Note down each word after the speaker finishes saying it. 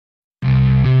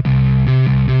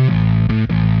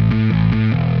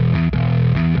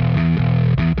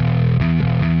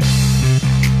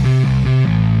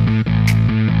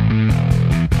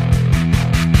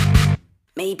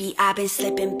I've been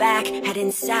slipping back,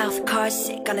 heading south, car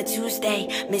sick on a Tuesday,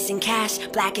 missing cash,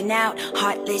 blacking out,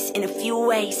 heartless in a few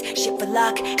ways, shit for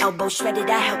luck, elbow shredded,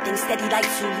 I held things steady like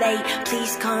too late.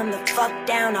 Please calm the fuck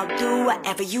down, I'll do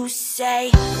whatever you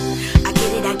say. I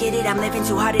get it, I'm living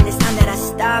too hard and it's time that I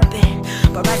stop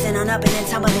it. But rising on up and then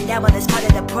tumbling down, well that's part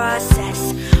of the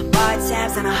process. Bar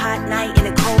tabs on a hot night in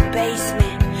a cold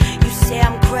basement. You say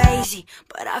I'm crazy,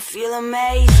 but I feel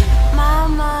amazing. My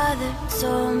mother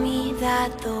told me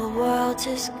that the world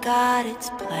just got its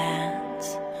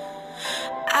plans.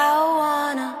 I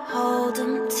wanna hold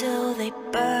them till they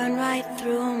burn right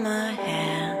through my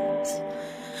hands.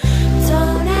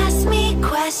 Don't ask me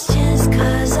questions,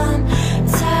 cause I'm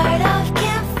tired of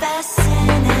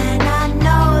confessing. And I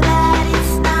know that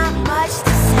it's not much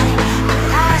to say, but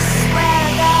I swear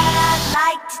that I'd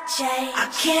like to change. I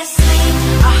can't sleep,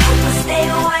 I hope I stay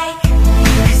awake,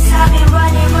 cause I've been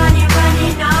running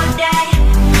all day.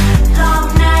 Long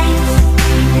nights,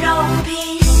 no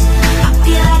peace, I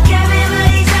feel like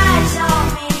everybody's eyes on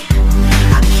me.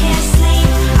 I can't sleep,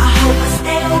 I hope I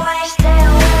stay awake,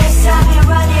 cause I've been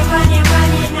running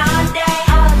all day.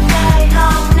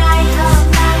 Long nights,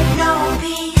 no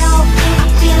peace, I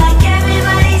feel like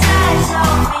everybody's eyes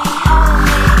on me.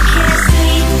 I can't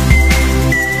sleep.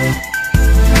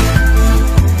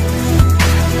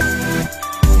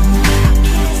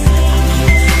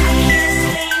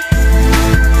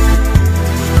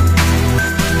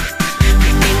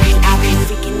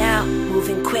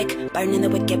 Burning the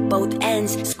wick at both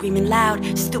ends, screaming loud,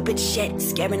 stupid shit,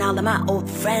 scaring all of my old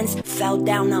friends. Fell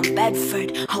down on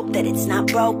Bedford, hope that it's not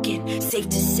broken. Safe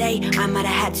to say, I might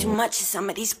have had too much of some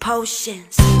of these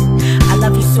potions. I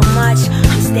love you so much,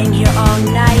 I'm staying here all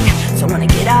night. Don't wanna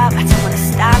get up, I don't wanna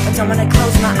stop, I don't wanna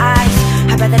close my eyes.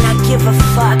 I'd rather not give a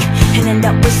fuck and end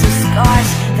up with some scars.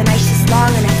 The night's just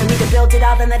long enough for me to build it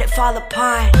all and let it fall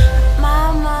apart.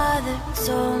 My mother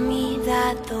told me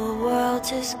that the world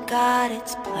just got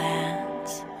its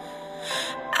plans.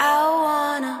 I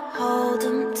wanna hold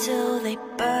them till they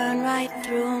burn right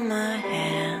through my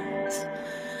hands.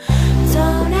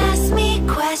 Don't ask me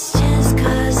questions,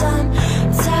 cause I'm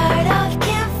tired of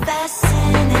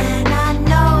confessing. And I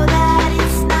know that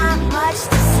it's not much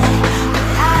to say, but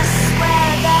I swear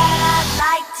that I'd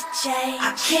like to change.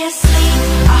 I can't sleep,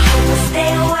 I hope I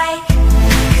stay awake,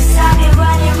 cause I've been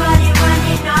running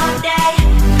all day.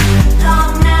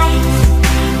 Long nights,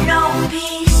 no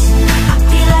peace, I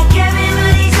feel like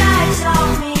everybody's eyes on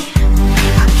me.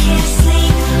 I can't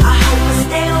sleep, I hope I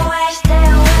stay awake,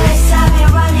 cause I've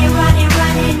been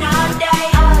running all day.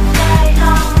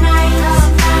 Long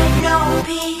nights, no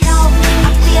peace,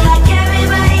 I feel like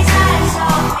everybody's eyes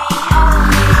on me.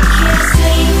 I can't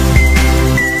sleep.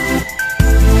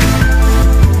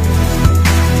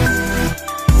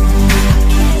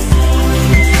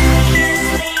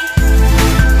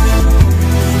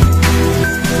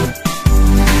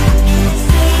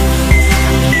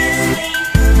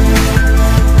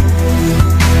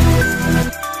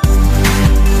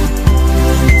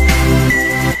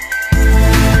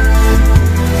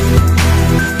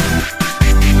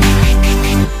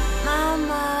 My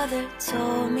mother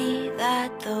told me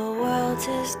that the world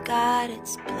has got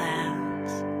its plans.